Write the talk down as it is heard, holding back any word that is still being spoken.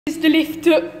This is the lift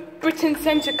at Brittan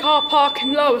Centre car park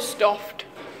in Lowestoft.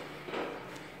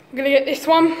 I'm gonna get this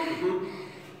one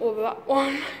or that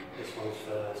one. This one's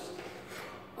first.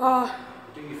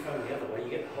 Do your phone the other way, you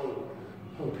get the whole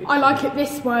picture. I like it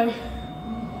this way.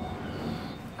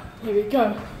 Here we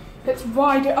go. Let's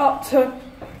ride it up to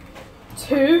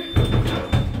 2.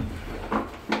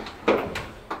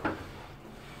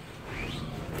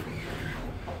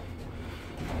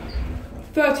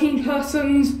 "13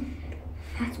 persons.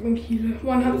 That's 1 kilo.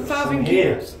 100,000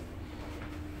 kilos.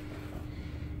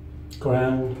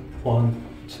 Ground 1,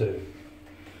 2.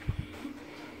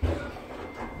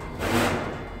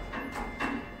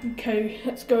 Okay,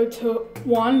 let's go to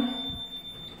 1.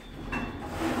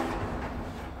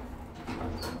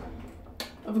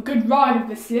 Have a good ride of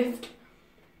this lift.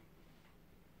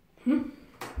 Here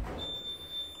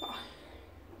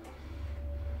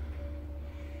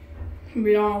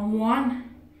we are on 1.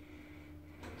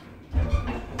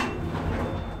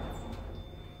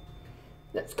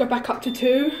 Let's go back up to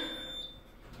 2.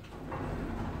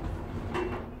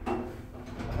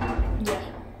 Yeah.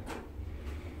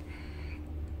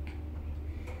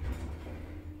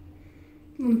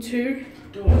 On 2.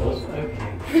 Doors, okay.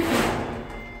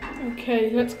 Okay,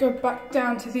 let's go back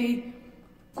down to the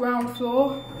ground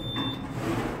floor.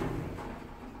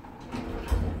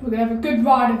 We're gonna have a good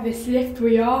ride of this lift,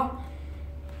 we are.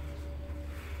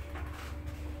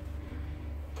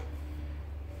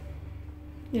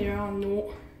 Here are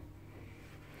 0.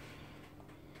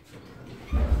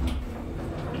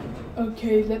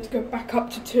 Okay, let's go back up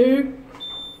to 2.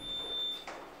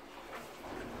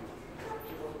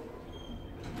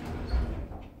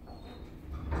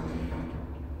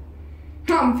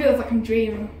 It feels like I'm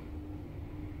dreaming.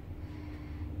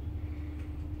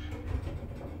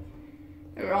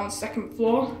 We're on the 2nd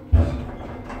floor.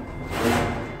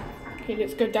 Okay,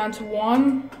 let's go down to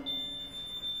 1.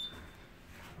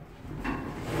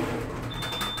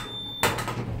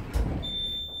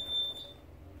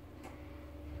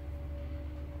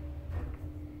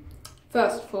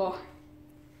 First floor.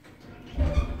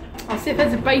 I'll see if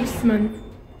there's a basement.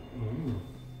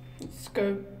 Let's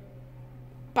go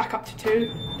back up to 2.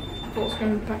 Thought it was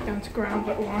going back down to ground,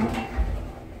 but 1.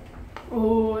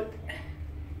 Oh,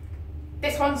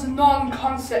 this one's a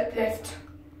non-concept lift.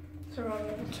 So we're on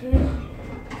level 2.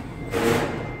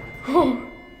 Oh,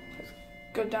 let's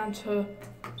go down to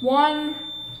 1.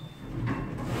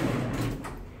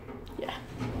 Yeah.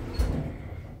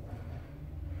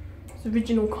 It's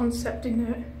original concept, isn't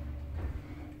it?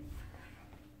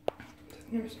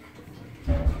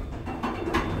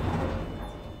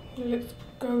 Let's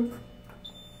go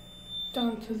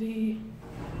down to the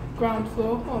ground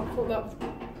floor. Oh, I thought that was...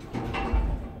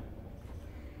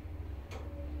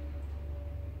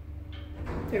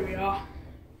 There we are.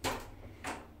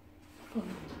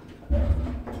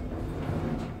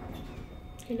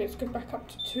 Okay, let's go back up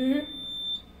to 2.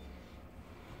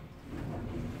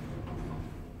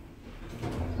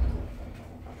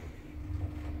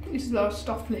 This is our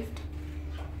stuff lift.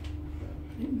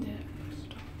 In there.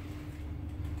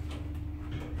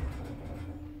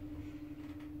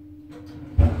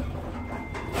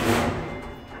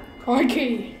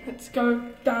 Crikey, let's go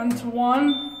down to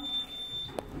 1.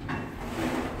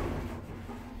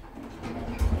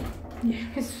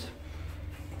 Yes.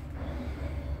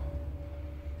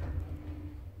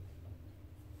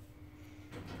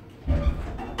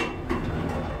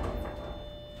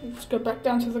 Let's go back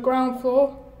down to the ground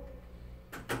floor.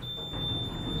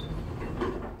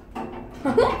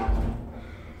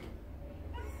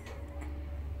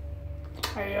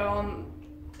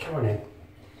 Come on in.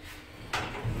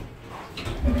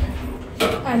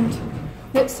 And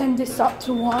let's send this up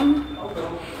to 1.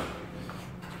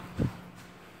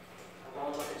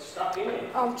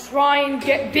 I'll try and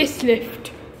get this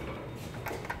lift.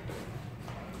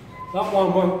 That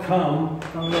one won't come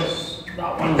unless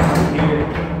that one's from here.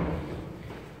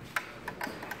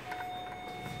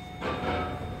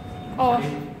 Oh.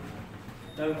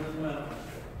 Don't, well.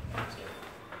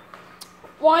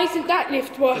 Why isn't that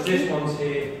lift working? Because this one's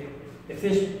here. If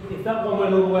that one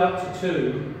went all the way up to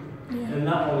 2, then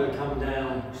that one would come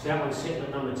down. See, that one's sitting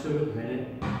at number 2 at the minute.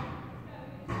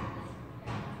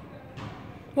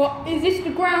 What, is this the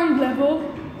ground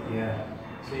level? Yeah.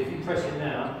 See, if you press it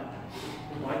now,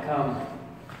 it might come.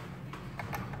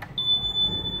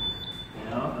 Yeah,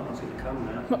 that one's going to come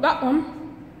now. Not that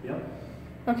one? Yep.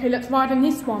 Okay, let's ride on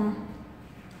this one.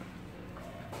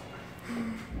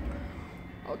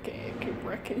 Okay, keep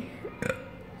wrecking.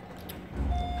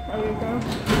 There we go.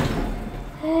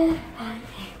 Oh,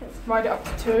 let's ride it up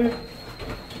to 2.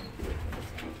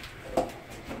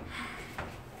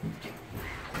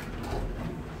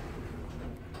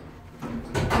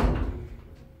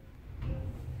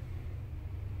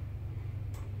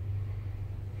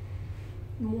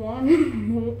 1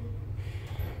 more.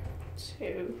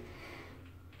 2.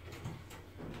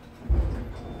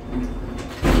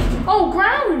 Oh,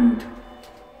 ground!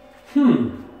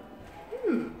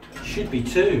 Should be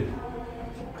 2.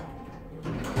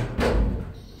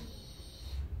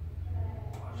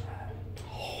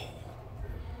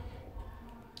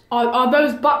 Are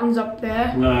those buttons up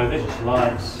there? No, they're just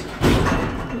lights.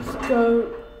 Let's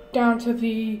go down to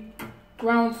the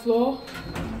ground floor.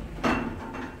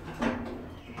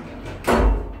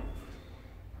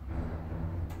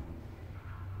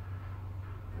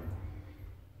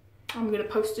 I'm gonna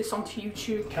post this onto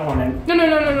YouTube. Come on then. No.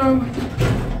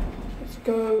 Let's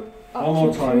go up One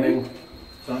more to time 2. then.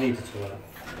 So I need to toilet.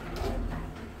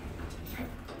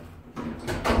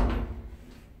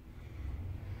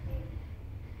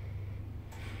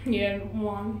 Yeah,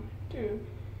 1, 2.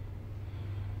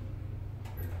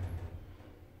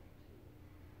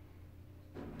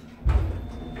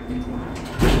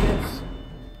 Let's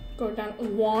go down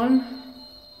 1.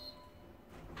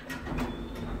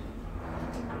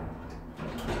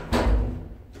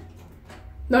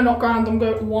 No, not ground, I'm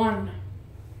going 1.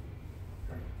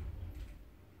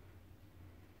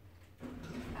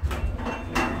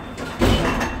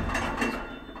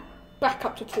 Back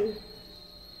up to 2.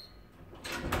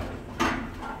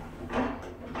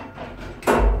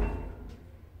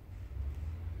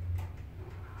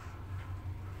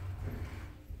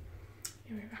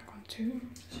 Here we're back on 2.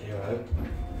 0.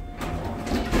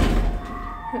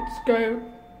 Let's go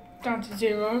down to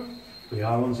 0. We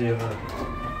are on 0.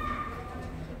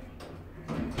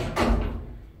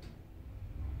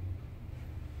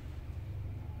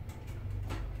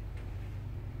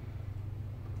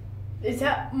 Is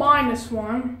that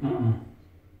 -1?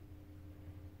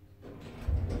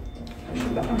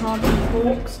 Should that one hard on the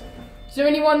forks? Is there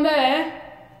anyone there?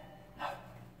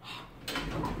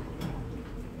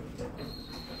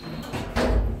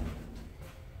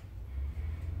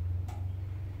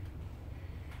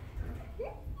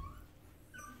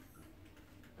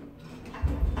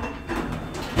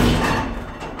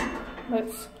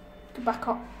 Let's go back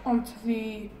up onto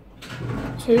the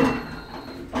 2.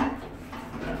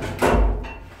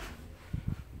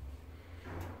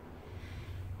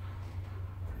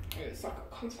 It's like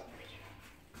a concept video.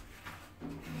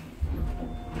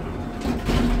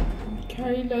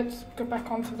 Okay, let's go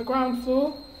back onto the ground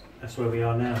floor. That's where we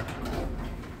are now.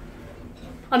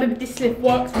 I know this lift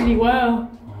works really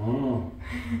well. Oh.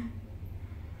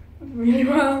 Really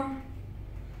well.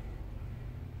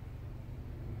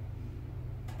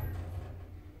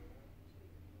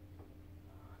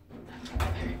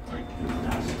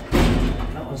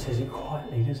 That one says it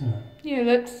quietly, doesn't it? Yeah,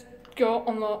 let's go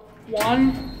on the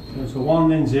 1. So 1,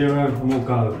 then 0, and we'll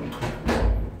go.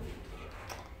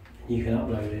 You can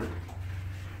upload it.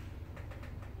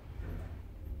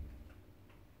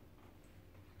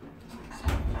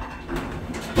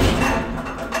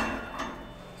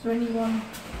 Is there anyone?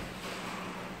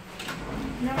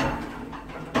 No.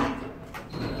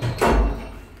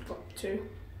 Got 2.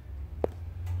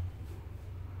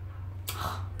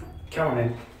 Come on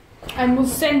then. And we'll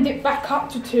send it back up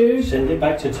to 2. Send it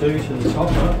back to 2 to the top,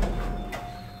 huh?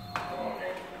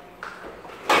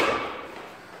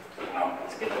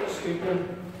 Let's get the scoop in.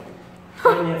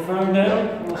 Put your phone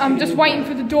down. I'm just waiting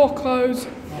for the door close.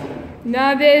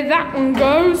 Now there that one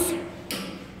goes.